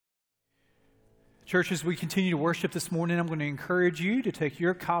Church, as we continue to worship this morning, I'm going to encourage you to take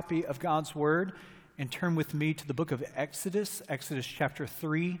your copy of God's Word and turn with me to the book of Exodus, Exodus chapter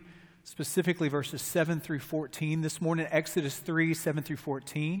 3, specifically verses 7 through 14. This morning, Exodus 3, 7 through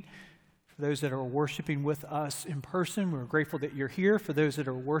 14. For those that are worshiping with us in person, we're grateful that you're here. For those that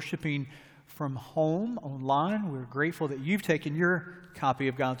are worshiping from home, online, we're grateful that you've taken your copy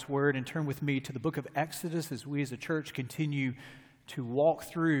of God's Word and turned with me to the book of Exodus as we as a church continue to walk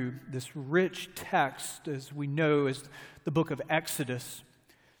through this rich text, as we know as the book of Exodus.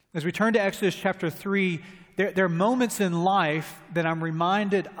 As we turn to Exodus chapter 3, there are moments in life that I'm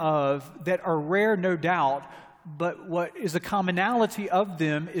reminded of that are rare, no doubt, but what is a commonality of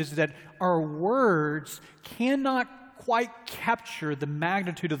them is that our words cannot quite capture the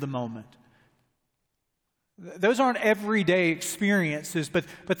magnitude of the moment. Those aren't everyday experiences,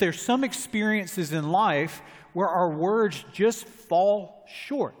 but there's some experiences in life where our words just fall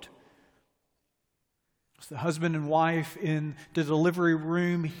short. It's the husband and wife in the delivery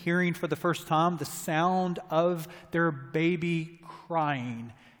room hearing for the first time the sound of their baby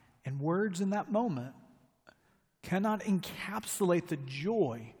crying. And words in that moment cannot encapsulate the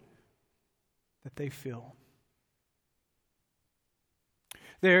joy that they feel.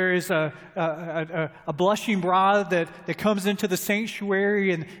 There is a blushing bride that comes into the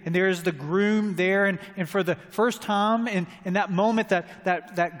sanctuary, and there's the groom there. And for the first time in that moment,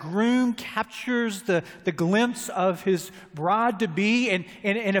 that groom captures the glimpse of his bride-to-be. And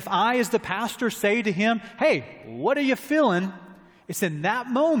if I, as the pastor, say to him, "Hey, what are you feeling?" It's in that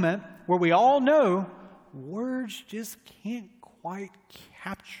moment where we all know words just can't quite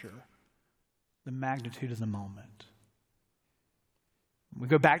capture the magnitude of the moment. We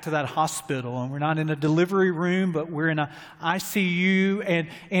go back to that hospital, and we're not in a delivery room, but we're in a ICU, and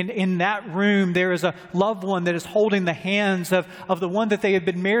in that room there is a loved one that is holding the hands of the one that they have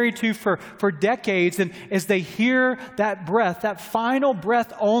been married to for decades, and as they hear that breath, that final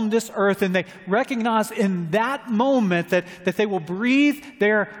breath on this earth, and they recognize in that moment that they will breathe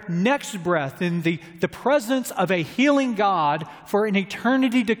their next breath in the presence of a healing God for an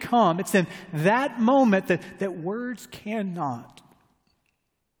eternity to come. It's in that moment that words cannot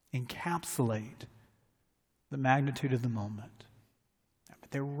encapsulate the magnitude of the moment. But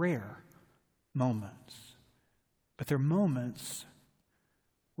they're rare moments. But they're moments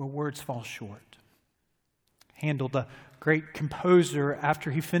where words fall short. Handel, the great composer,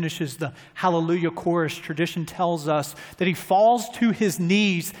 after he finishes the Hallelujah chorus, tradition tells us that he falls to his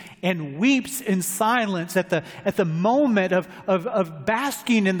knees and weeps in silence at the moment of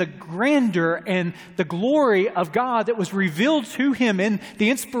basking in the grandeur and the glory of God that was revealed to him in the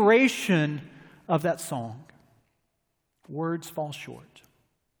inspiration of that song. Words fall short.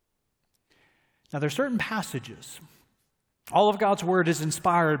 Now, there are certain passages. All of God's Word is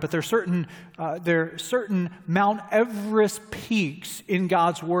inspired, but there are certain Mount Everest peaks in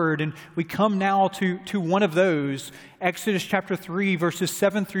God's Word, and we come now to one of those, Exodus chapter 3, verses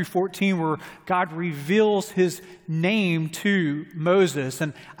 7 through 14, where God reveals His name to Moses.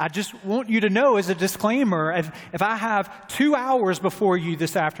 And I just want you to know as a disclaimer, if I have 2 hours before you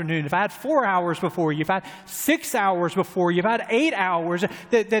this afternoon, if I had 4 hours before you, if I had 6 hours before you, if I had 8 hours,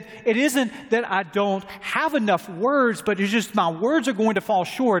 that it isn't that I don't have enough words, but it's just my words are going to fall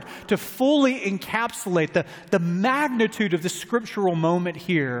short to fully encapsulate the magnitude of the scriptural moment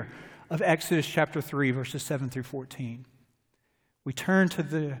here of Exodus chapter 3, verses 7 through 14. We turn to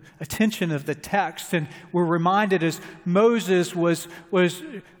the attention of the text, and we're reminded as Moses was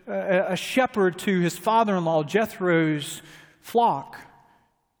a shepherd to his father-in-law Jethro's flock.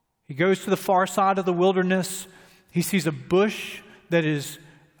 He goes to the far side of the wilderness. He sees a bush that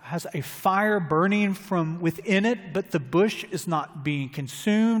has a fire burning from within it, but the bush is not being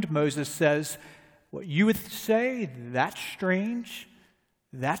consumed. Moses says, "What you would say, that's strange.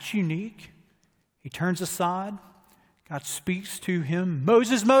 That's unique." He turns aside. God speaks to him.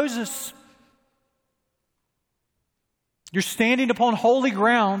 "Moses, Moses, you're standing upon holy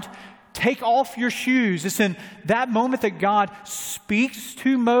ground. Take off your shoes." It's in that moment that God speaks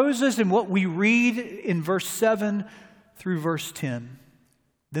to Moses and what we read in verse 7 through verse 10.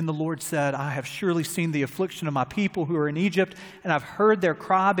 Then the Lord said, "I have surely seen the affliction of my people who are in Egypt, and I've heard their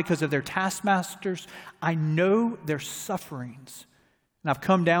cry because of their taskmasters. I know their sufferings. And I've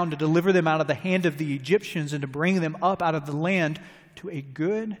come down to deliver them out of the hand of the Egyptians and to bring them up out of the land to a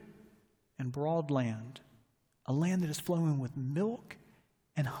good and broad land, a land that is flowing with milk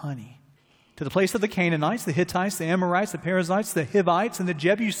and honey, to the place of the Canaanites, the Hittites, the Amorites, the Perizzites, the Hivites, and the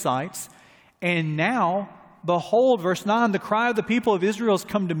Jebusites. And now, behold," verse 9, "the cry of the people of Israel has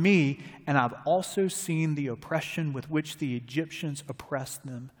come to me, and I've also seen the oppression with which the Egyptians oppressed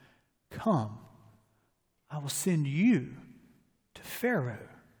them. Come, I will send you to Pharaoh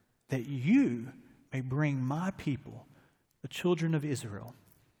that you may bring my people, the children of Israel,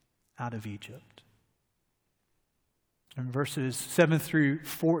 out of Egypt. In verses 7 through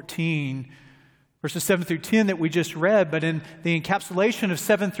 14, verses 7 through 10 that we just read, but in the encapsulation of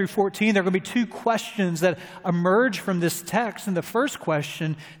 7 through 14, there are going to be two questions that emerge from this text. And the first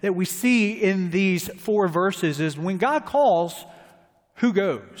question that we see in these 4 verses is, when God calls, who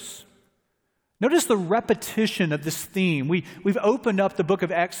goes? Notice the repetition of this theme. We've opened up the book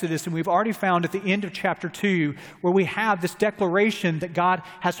of Exodus, and we've already found at the end of chapter 2 where we have this declaration that God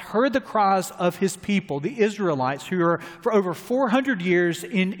has heard the cries of his people, the Israelites, who are for over 400 years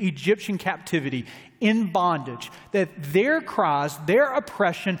in Egyptian captivity, in bondage, that their cries, their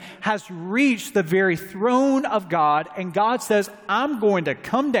oppression has reached the very throne of God, and God says, I'm going to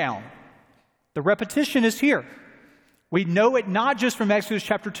come down. The repetition is here. We know it not just from Exodus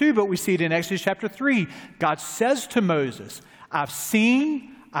chapter 2, but we see it in Exodus chapter 3. God says to Moses, I've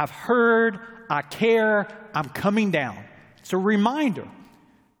seen, I've heard, I care, I'm coming down. It's a reminder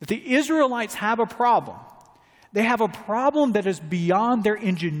that the Israelites have a problem. They have a problem that is beyond their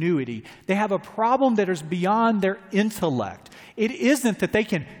ingenuity. They have a problem that is beyond their intellect. It isn't that they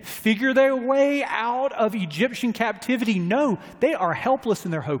can figure their way out of Egyptian captivity. No, they are helpless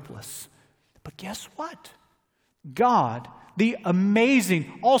and they're hopeless. But guess what? God, the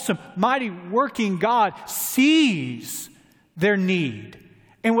amazing, awesome, mighty, working God, sees their need.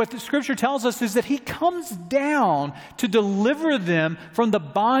 And what the scripture tells us is that he comes down to deliver them from the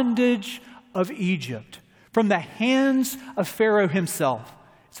bondage of Egypt, from the hands of Pharaoh himself.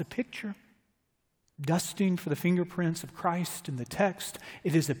 It's a picture. Dusting for the fingerprints of Christ in the text.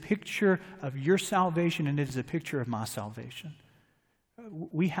 It is a picture of your salvation, and it is a picture of my salvation.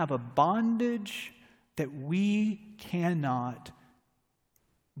 We have a bondage that we cannot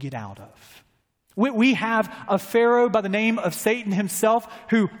get out of. We have a Pharaoh by the name of Satan himself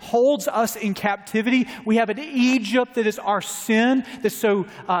who holds us in captivity. We have an Egypt that is our sin, that so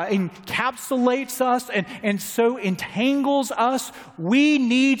encapsulates us and so entangles us. We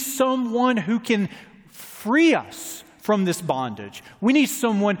need someone who can free us from this bondage. We need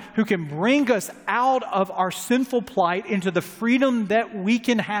someone who can bring us out of our sinful plight into the freedom that we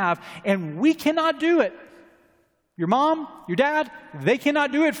can have, and we cannot do it. Your mom, your dad, they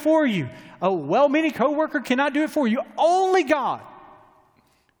cannot do it for you. A well-meaning coworker cannot do it for you. Only God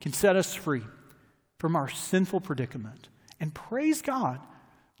can set us free from our sinful predicament. And praise God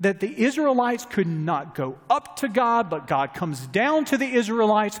that the Israelites could not go up to God, but God comes down to the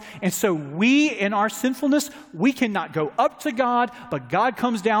Israelites. And so we, in our sinfulness, we cannot go up to God, but God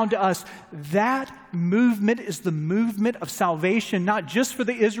comes down to us. That movement is the movement of salvation, not just for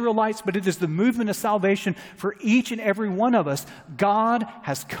the Israelites, but it is the movement of salvation for each and every one of us. God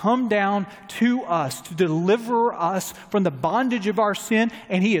has come down to us to deliver us from the bondage of our sin,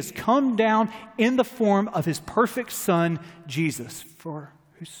 and he has come down in the form of his perfect Son, Jesus. For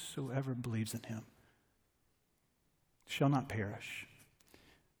whosoever believes in him shall not perish,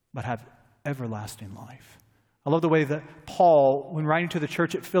 but have everlasting life. I love the way that Paul, when writing to the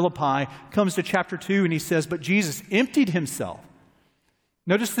church at Philippi, comes to chapter 2 and he says, but Jesus emptied himself.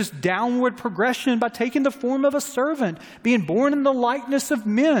 Notice this downward progression by taking the form of a servant, being born in the likeness of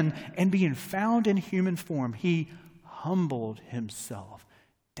men, and being found in human form. He humbled himself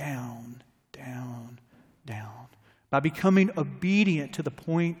down, down, down. By becoming obedient to the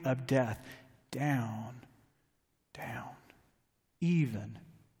point of death, down, down, even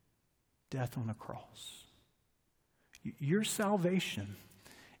death on a cross. Your salvation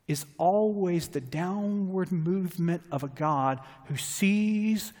is always the downward movement of a God who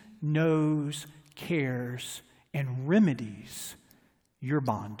sees, knows, cares, and remedies your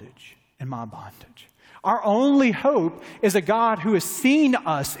bondage and my bondage. Our only hope is a God who has seen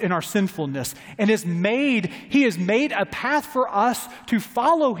us in our sinfulness and He has made a path for us to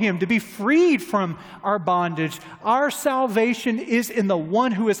follow Him, to be freed from our bondage. Our salvation is in the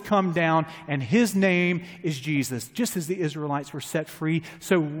one who has come down, and His name is Jesus. Just as the Israelites were set free,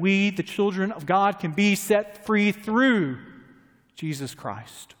 so we, the children of God, can be set free through Jesus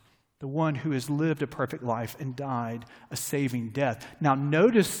Christ, the one who has lived a perfect life and died a saving death. Now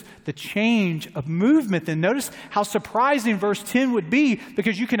notice the change of movement. Then notice how surprising verse 10 would be,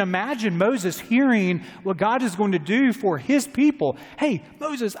 because you can imagine Moses hearing what God is going to do for his people. Hey,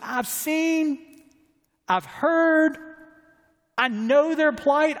 Moses, I've seen, I've heard, I know their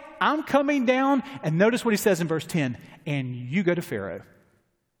plight, I'm coming down. And notice what he says in verse 10, and you go to Pharaoh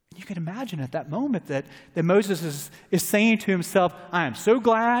You can imagine at that moment that Moses is saying to himself, I am so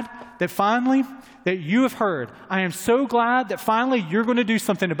glad that finally that you have heard. I am so glad that finally you're going to do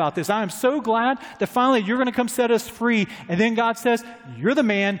something about this. I am so glad that finally you're going to come set us free. And then God says, you're the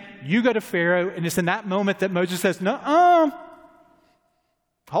man, you go to Pharaoh. And it's in that moment that Moses says, no,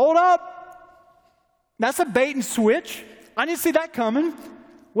 hold up. That's a bait and switch. I didn't see that coming.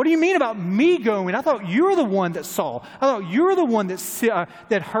 What do you mean about me going? I thought you were the one that saw. I thought you were the one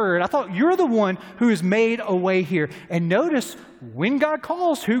that heard. I thought you're the one who has made a way here. And notice, when God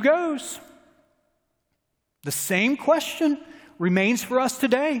calls, who goes? The same question remains for us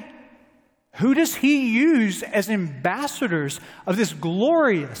today. Who does he use as ambassadors of this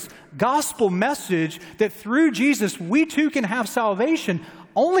glorious gospel message that through Jesus we too can have salvation?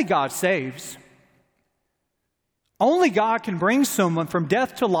 Only God saves. Only God can bring someone from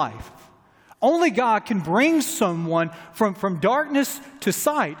death to life. Only God can bring someone from darkness to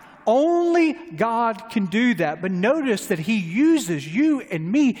sight. Only God can do that. But notice that he uses you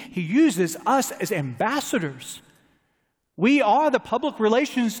and me. He uses us as ambassadors. We are the public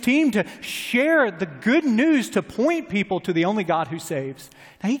relations team to share the good news, to point people to the only God who saves.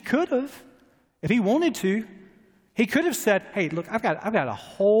 Now, he could have, if he wanted to. He could have said, hey, look, I've got a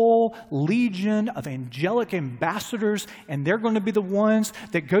whole legion of angelic ambassadors, and they're going to be the ones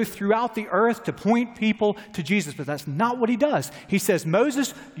that go throughout the earth to point people to Jesus. But that's not what he does. He says,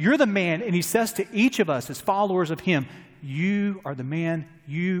 Moses, you're the man. And he says to each of us as followers of him, you are the man,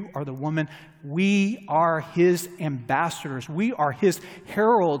 you are the woman. We are his ambassadors. We are his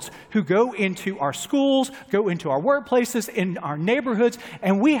heralds who go into our schools, go into our workplaces, in our neighborhoods,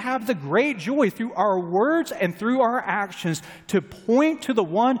 and we have the great joy through our words and through our actions to point to the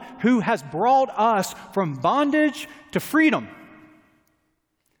one who has brought us from bondage to freedom,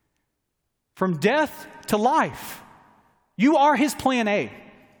 from death to life. You are his plan A.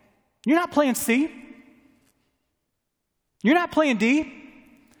 You're not plan C. You're not plan D.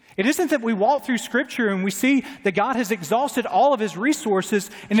 It isn't that we walk through Scripture and we see that God has exhausted all of his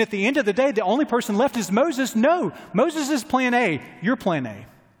resources, and at the end of the day, the only person left is Moses. No, Moses is plan A. You're plan A.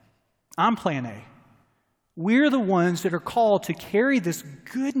 I'm plan A. We're the ones that are called to carry this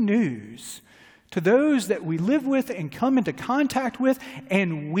good news to those that we live with and come into contact with,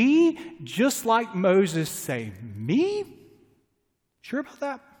 and we, just like Moses, say, me? Sure about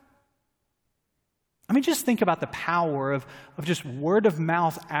that? I mean, just think about the power of just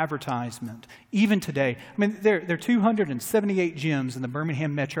word-of-mouth advertisement, even today. I mean, there are 278 gyms in the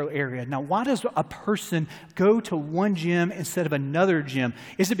Birmingham metro area. Now, why does a person go to one gym instead of another gym?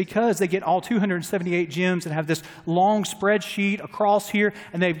 Is it because they get all 278 gyms and have this long spreadsheet across here,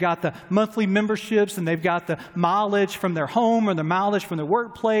 and they've got the monthly memberships, and they've got the mileage from their home or the mileage from their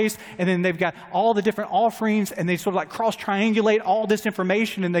workplace, and then they've got all the different offerings, and they sort of like cross-triangulate all this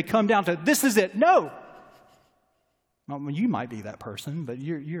information, and they come down to, this is it. No. Well, you might be that person, but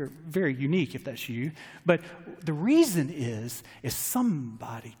you're very unique if that's you. But the reason is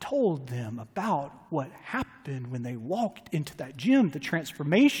somebody told them about what happened when they walked into that gym, the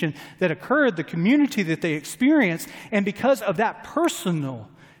transformation that occurred, the community that they experienced. And because of that personal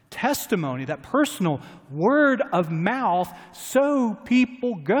testimony, that personal word of mouth, so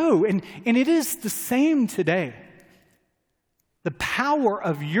people go. And it is the same today. The power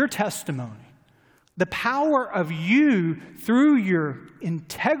of your testimony, the power of you through your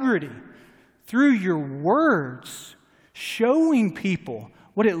integrity, through your words, showing people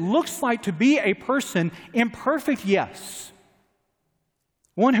what it looks like to be a person imperfect, yes.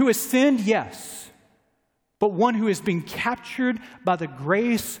 One who has sinned, yes. But one who has been captured by the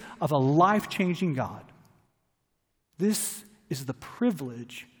grace of a life-changing God. This is the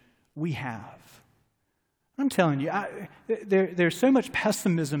privilege we have. I'm telling you, there's so much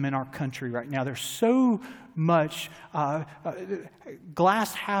pessimism in our country right now. There's so much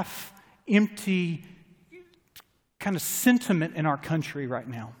glass half empty kind of sentiment in our country right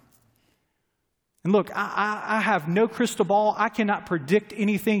now. And look, I have no crystal ball. I cannot predict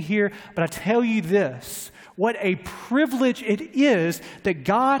anything here, but I tell you this, what a privilege it is that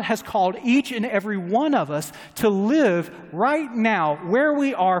God has called each and every one of us to live right now where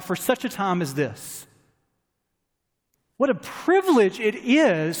we are for such a time as this. What a privilege it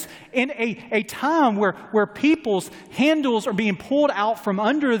is in a time where people's handles are being pulled out from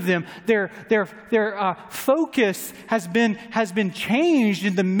under them. Their focus has been changed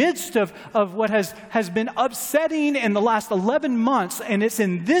in the midst of what has been upsetting in the last 11 months. And it's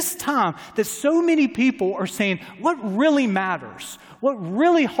in this time that so many people are saying, what really matters? What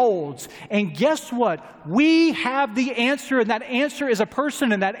really holds? And guess what? We have the answer, and that answer is a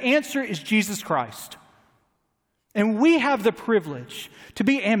person, and that answer is Jesus Christ. And we have the privilege to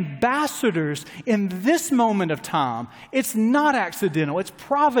be ambassadors in this moment of time. It's not accidental, it's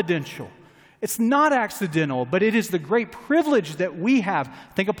providential. It's not accidental, but it is the great privilege that we have.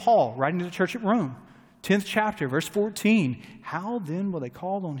 Think of Paul writing to the church at Rome, 10th chapter, verse 14. How then will they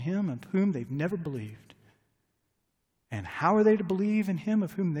call on him of whom they've never believed? And how are they to believe in him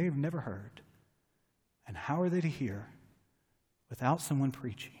of whom they've never heard? And how are they to hear without someone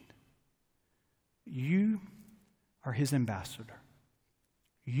preaching? You are his ambassador.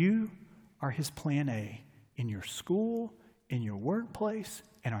 You are his plan A in your school, in your workplace,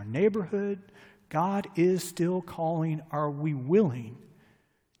 in our neighborhood. God is still calling. Are we willing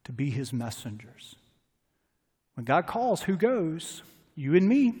to be his messengers? When God calls, who goes? You and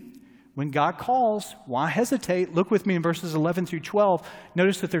me. When God calls, why hesitate? Look with me in verses 11 through 12.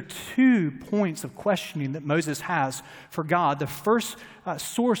 Notice that there are 2 points of questioning that Moses has for God. The first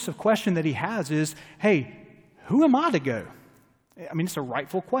source of question that he has is, hey, who am I to go? I mean, it's a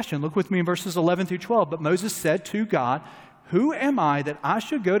rightful question. Look with me in verses 11 through 12. But Moses said to God, who am I that I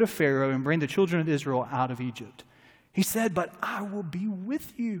should go to Pharaoh and bring the children of Israel out of Egypt? He said, but I will be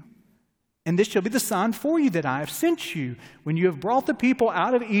with you. And this shall be the sign for you that I have sent you. When you have brought the people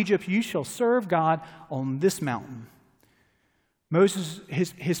out of Egypt, you shall serve God on this mountain. Moses,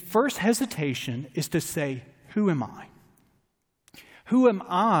 his first hesitation is to say, who am I? Who am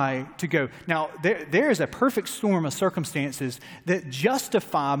I to go? Now, there is a perfect storm of circumstances that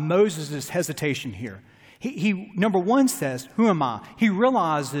justify Moses' hesitation here. He number one says, who am I? He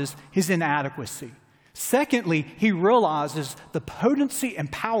realizes his inadequacy. Secondly, he realizes the potency and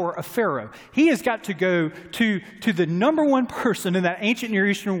power of Pharaoh. He has got to go to the number one person in that ancient Near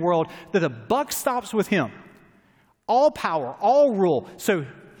Eastern world that the buck stops with him. All power, all rule. So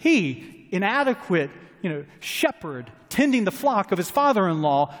he, inadequate, shepherd, tending the flock of his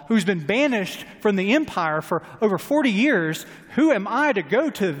father-in-law, who's been banished from the empire for over 40 years, who am I to go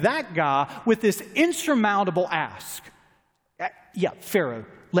to that guy with this insurmountable ask? Yeah, Pharaoh,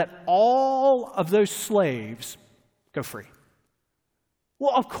 let all of those slaves go free.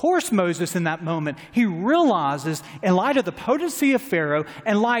 Well, of course, Moses in that moment, he realizes in light of the potency of Pharaoh,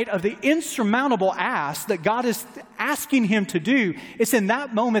 in light of the insurmountable ask that God is asking him to do, it's in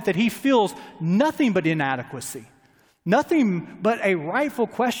that moment that he feels nothing but inadequacy. Nothing but a rightful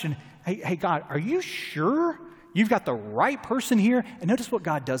question. Hey, God, are you sure you've got the right person here? And notice what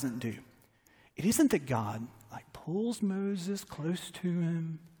God doesn't do. It isn't that God pulls Moses close to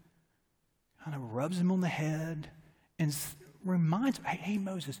him, kind of rubs him on the head, and reminds him, hey,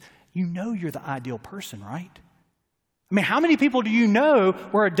 Moses, you know you're the ideal person, right? I mean, how many people do you know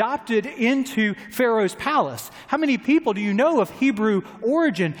were adopted into Pharaoh's palace? How many people do you know of Hebrew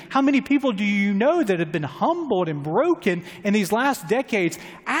origin? How many people do you know that have been humbled and broken in these last decades?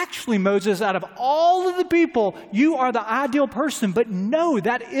 Actually, Moses, out of all of the people, you are the ideal person. But no,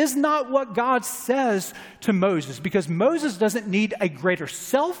 that is not what God says to Moses, because Moses doesn't need a greater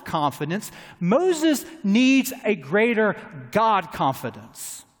self-confidence. Moses needs a greater God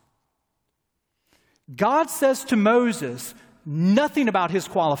confidence. God says to Moses nothing about his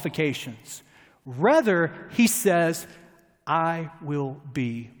qualifications. Rather, he says, I will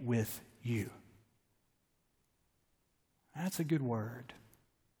be with you. That's a good word.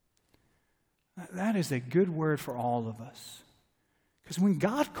 That is a good word for all of us. Because when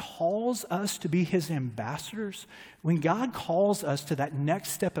God calls us to be his ambassadors, when God calls us to that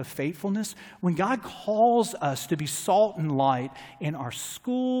next step of faithfulness, when God calls us to be salt and light in our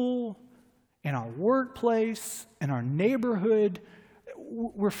school, in our workplace, in our neighborhood,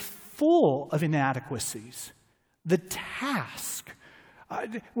 we're full of inadequacies. The task,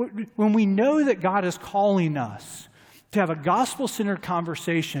 when we know that God is calling us to have a gospel-centered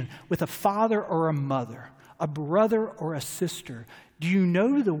conversation with a father or a mother, a brother or a sister, do you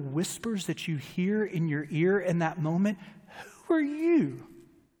know the whispers that you hear in your ear in that moment? Who are you?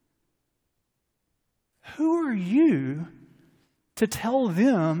 Who are you to tell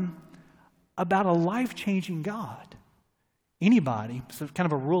them about a life-changing God? Anybody, so kind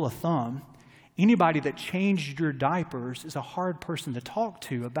of a rule of thumb, anybody that changed your diapers is a hard person to talk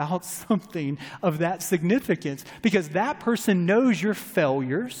to about something of that significance, because that person knows your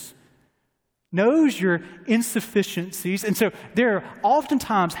failures, knows your insufficiencies. And so there are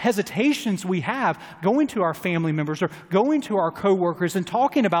oftentimes hesitations we have going to our family members or going to our coworkers and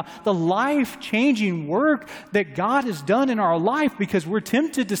talking about the life-changing work that God has done in our life, because we're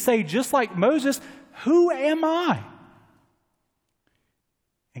tempted to say, just like Moses, who am I?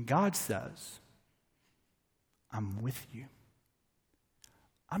 And God says, I'm with you.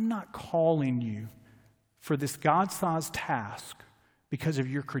 I'm not calling you for this God-sized task because of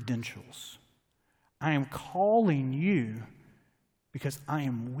your credentials. I am calling you because I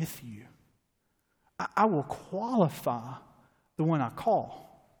am with you. I will qualify the one I call.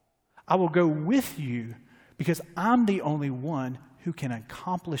 I will go with you because I'm the only one who can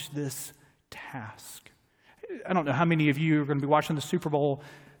accomplish this task. I don't know how many of you are going to be watching the Super Bowl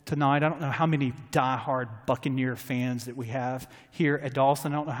tonight. I don't know how many diehard Buccaneer fans that we have here at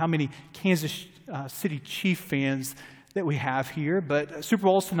Dawson. I don't know how many Kansas City Chief fans that we have here, but Super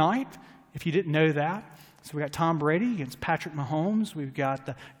Bowl's tonight, if you didn't know that. So we got Tom Brady against Patrick Mahomes. We've got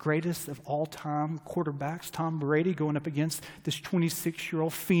the greatest of all-time quarterbacks, Tom Brady, going up against this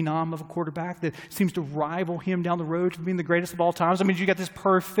 26-year-old phenom of a quarterback that seems to rival him down the road to being the greatest of all times. I mean, you got this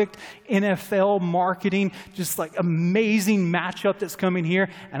perfect NFL marketing, just like amazing matchup that's coming here,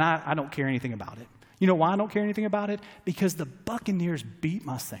 and I don't care anything about it. You know why I don't care anything about it? Because the Buccaneers beat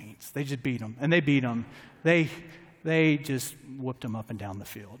my Saints. They just beat them, and they beat them. They just whooped them up and down the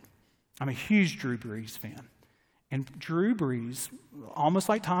field. I'm a huge Drew Brees fan. And Drew Brees, almost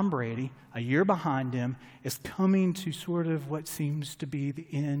like Tom Brady, a year behind him, is coming to sort of what seems to be the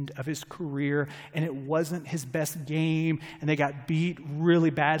end of his career. And it wasn't his best game, and they got beat really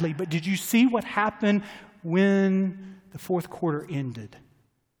badly. But did you see what happened when the fourth quarter ended?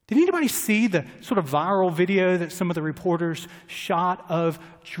 Did anybody see the sort of viral video that some of the reporters shot of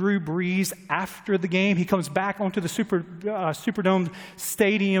Drew Brees after the game? He comes back onto the Superdome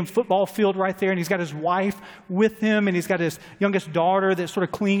Stadium football field right there, and he's got his wife with him, and he's got his youngest daughter that's sort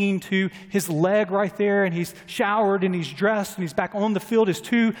of clinging to his leg right there, and he's showered, and he's dressed, and he's back on the field. His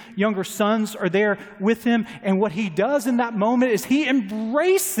two younger sons are there with him, and what he does in that moment is he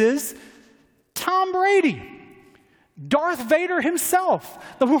embraces Tom Brady. Darth Vader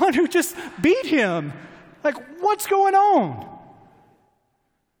himself, the one who just beat him. Like, what's going on?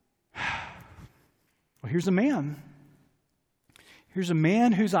 Well, here's a man. Here's a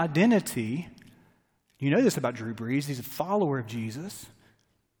man whose identity, you know this about Drew Brees, he's a follower of Jesus.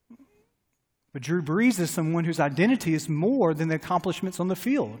 But Drew Brees is someone whose identity is more than the accomplishments on the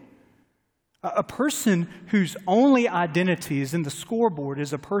field. A person whose only identity is in the scoreboard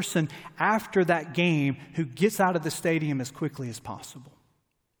is a person after that game who gets out of the stadium as quickly as possible.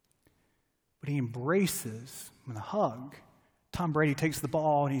 But he embraces with a hug. Tom Brady takes the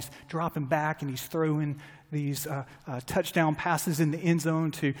ball and he's dropping back and he's throwing these touchdown passes in the end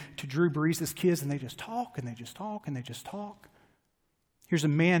zone to Drew Brees' kids, and they just talk and they just talk and they just talk. Here's a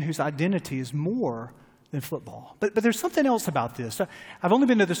man whose identity is more than football. But there's something else about this. I've only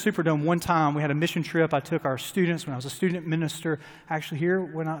been to the Superdome one time. We had a mission trip. I took our students when I was a student minister, actually here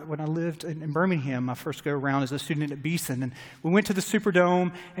when I lived in Birmingham, my first go around as a student at Beeson. And we went to the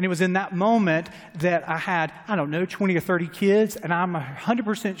Superdome, and it was in that moment that I had, 20 or 30 kids, and I'm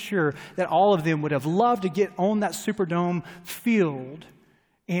 100% sure that all of them would have loved to get on that Superdome field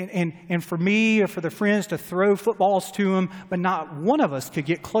and for me or for their friends to throw footballs to them, but not one of us could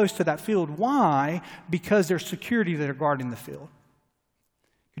get close to that field. Why? Because there's security that are guarding the field.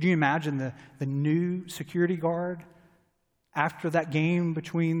 Could you imagine the new security guard after that game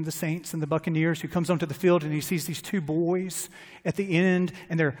between the Saints and the Buccaneers who comes onto the field and he sees these two boys at the end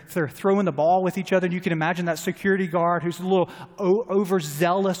and they're throwing the ball with each other, and you can imagine that security guard who's a little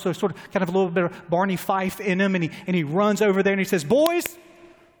overzealous, so sort of kind of a little bit of Barney Fife in him, and he runs over there and he says, "Boys,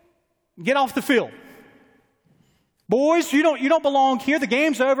 get off the field. Boys, you don't belong here. The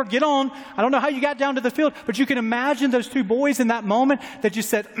game's over. Get on." I don't know how you got down to the field, but you can imagine those two boys in that moment that just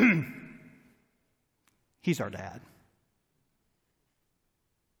said, "He's our dad.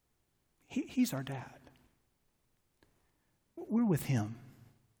 He's our dad. We're with him."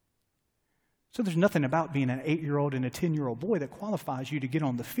 So there's nothing about being an 8-year-old and a 10-year-old boy that qualifies you to get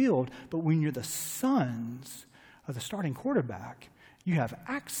on the field, but when you're the sons of the starting quarterback, you have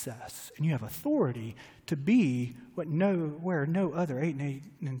access and you have authority to be where no other 8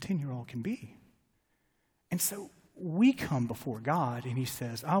 and 10-year-old can be. And so we come before God and he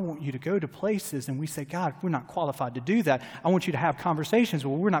says, "I want you to go to places," and we say, "God, we're not qualified to do that. I want you to have conversations."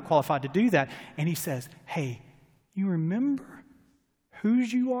 Well, we're not qualified to do that. And he says, "Hey, you remember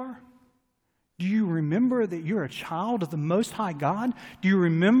whose you are? Do you remember that you're a child of the Most High God? Do you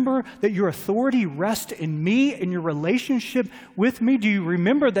remember that your authority rests in me and your relationship with me? Do you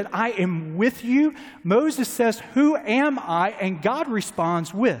remember that I am with you?" Moses says, "Who am I?" And God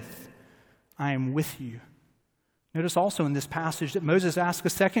responds with, "I am with you." Notice also in this passage that Moses asks a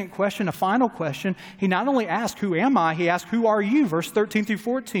second question, a final question. He not only asked, "Who am I?" He asked, "Who are you?" Verse 13 through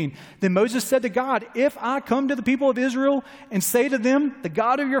 14. Then Moses said to God, "If I come to the people of Israel and say to them, 'The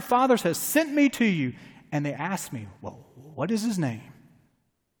God of your fathers has sent me to you,' and they ask me, 'Well, what is his name?'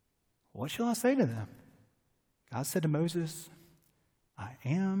 what shall I say to them?" God said to Moses, "I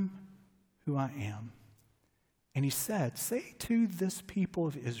am who who I am. And he said, say to this people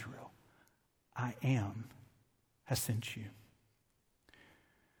of Israel, I am has sent you.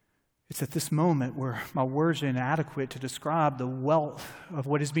 It's at this moment where my words are inadequate to describe the wealth of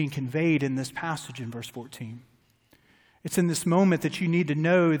what is being conveyed in this passage in verse 14. It's in this moment that you need to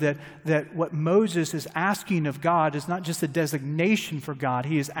know that what Moses is asking of God is not just a designation for God.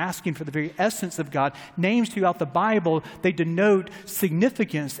 He is asking for the very essence of God. Names throughout the Bible, they denote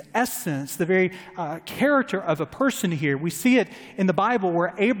significance, essence, the very character of a person here. We see it in the Bible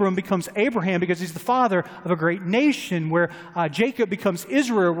where Abram becomes Abraham because he's the father of a great nation, where Jacob becomes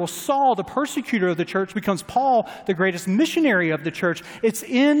Israel, where Saul, the persecutor of the church, becomes Paul, the greatest missionary of the church. It's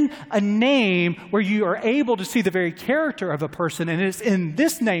in a name where you are able to see the very character of a person, and it's in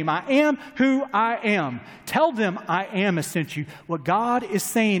this name, I am who I am. Tell them I am has sent you. What God is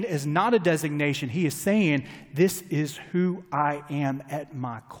saying is not a designation. He is saying, this is who I am at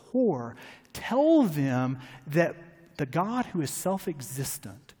my core. Tell them that the God who is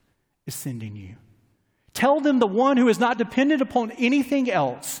self-existent is sending you. Tell them the one who is not dependent upon anything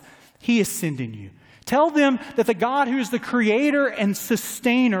else, he is sending you. Tell them that the God who is the creator and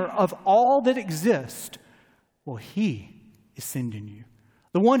sustainer of all that exists, well, he is sending you.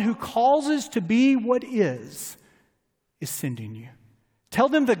 The one who causes to be what is sending you. Tell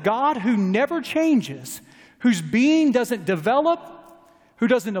them the God who never changes, whose being doesn't develop, who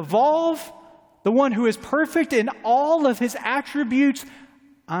doesn't evolve, the one who is perfect in all of his attributes,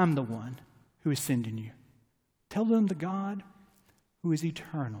 I'm the one who is sending you. Tell them the God who is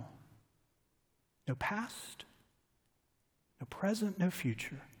eternal. No past, no present, no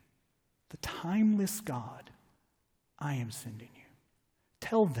future. The timeless God, I am sending you.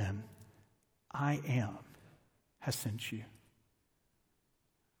 Tell them, I am has sent you.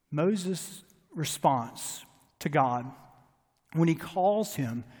 Moses' response to God when he calls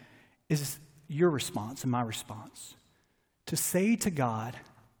him is your response and my response. To say to God,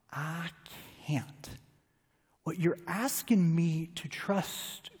 I can't. What you're asking me to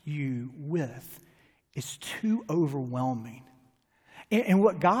trust you with is too overwhelming. And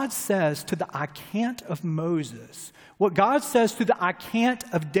what God says to the I can't of Moses, what God says to the I can't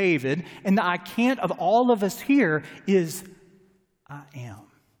of David, and the I can't of all of us here is, I am.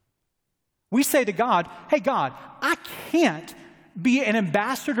 We say to God, hey God, I can't be an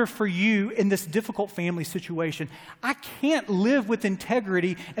ambassador for you in this difficult family situation. I can't live with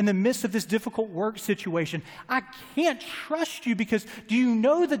integrity in the midst of this difficult work situation. I can't trust you because do you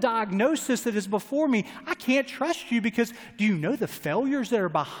know the diagnosis that is before me? I can't trust you because do you know the failures that are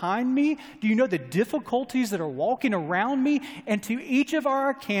behind me? Do you know the difficulties that are walking around me? And to each of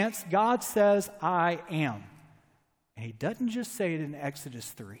our can'ts, God says, I am. And he doesn't just say it in Exodus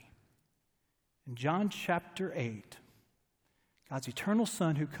 3. In John chapter 8, God's eternal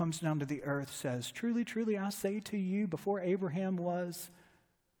Son who comes down to the earth says, truly, truly, I say to you, before Abraham was.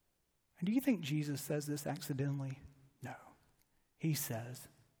 And do you think Jesus says this accidentally? No. He says,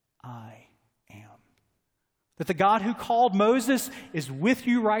 I am. That the God who called Moses is with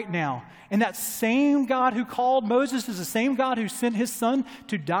you right now. And that same God who called Moses is the same God who sent his Son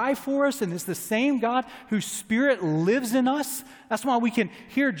to die for us, and is the same God whose Spirit lives in us. That's why we can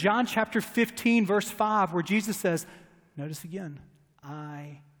hear John chapter 15, verse 5, where Jesus says, notice again,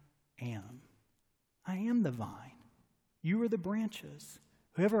 I am. I am the vine. You are the branches.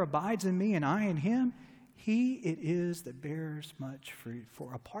 Whoever abides in me and I in him, he it is that bears much fruit.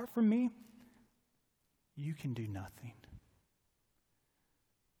 For apart from me, you can do nothing.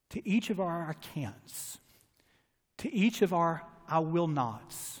 To each of our I can'ts, to each of our I will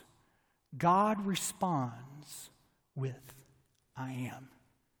nots, God responds with I am.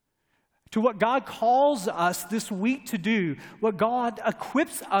 To what God calls us this week to do, what God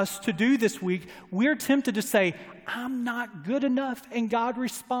equips us to do this week, we're tempted to say, I'm not good enough, and God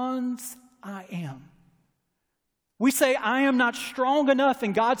responds, I am. We say, I am not strong enough,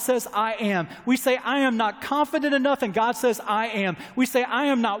 and God says, I am. We say, I am not confident enough, and God says, I am. We say, I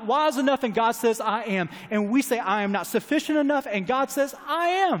am not wise enough, and God says, I am. And we say, I am not sufficient enough, and God says, I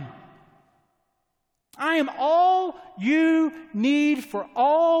am. I am all you need for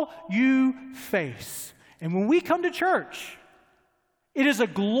all you face. And when we come to church, it is a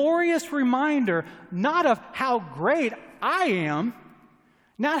glorious reminder not of how great I am,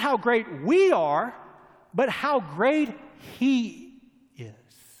 not how great we are, but how great He is.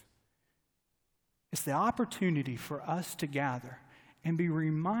 It's the opportunity for us to gather and be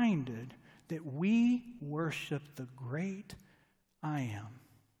reminded that we worship the great I am.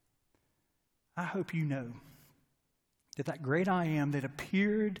 I hope you know that great I am that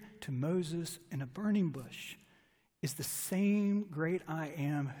appeared to Moses in a burning bush is the same great I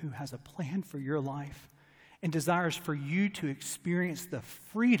am who has a plan for your life and desires for you to experience the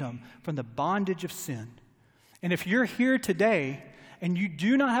freedom from the bondage of sin. And if you're here today and you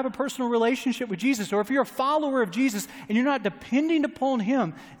do not have a personal relationship with Jesus, or if you're a follower of Jesus and you're not depending upon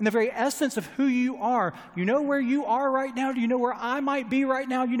Him in the very essence of who you are, you know where you are right now? Do you know where I might be right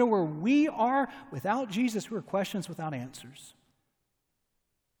now? You know where we are? Without Jesus, we're questions without answers.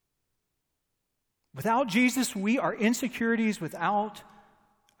 Without Jesus, we are insecurities without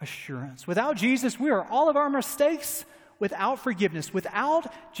assurance. Without Jesus, we are all of our mistakes without forgiveness.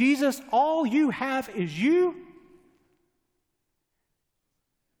 Without Jesus, all you have is you.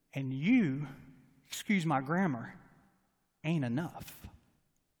 And you, excuse my grammar, ain't enough.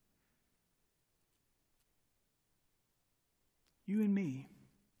 You and me,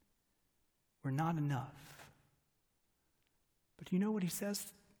 we're not enough. But you know what He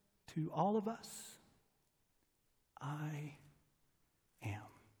says to all of us? I am.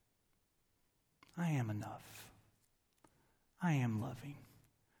 I am enough. I am loving.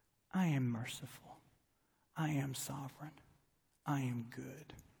 I am merciful. I am sovereign. I am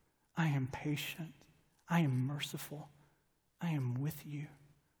good. I am patient. I am merciful. I am with you.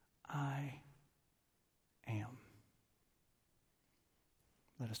 I am.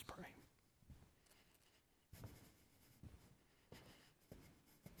 Let us pray.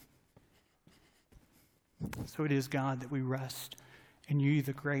 So it is, God, that we rest in you,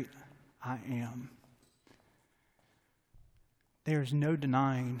 the great I am. There is no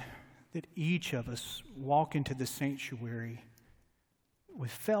denying that each of us walk into the sanctuary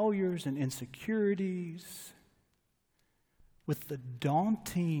with failures and insecurities, with the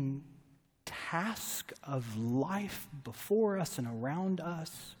daunting task of life before us and around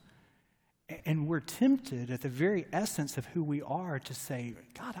us. And we're tempted at the very essence of who we are to say,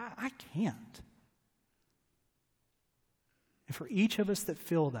 God, I can't. And for each of us that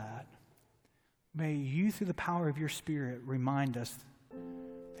feel that, may you, through the power of your Spirit, remind us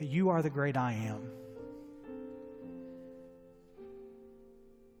that you are the great I am.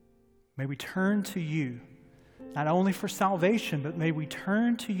 May we turn to you, not only for salvation, but may we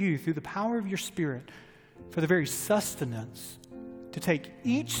turn to you through the power of your Spirit for the very sustenance to take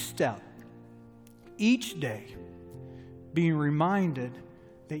each step, each day, being reminded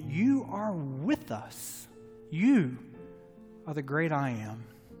that you are with us. You are the great I am.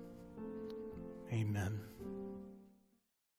 Amen.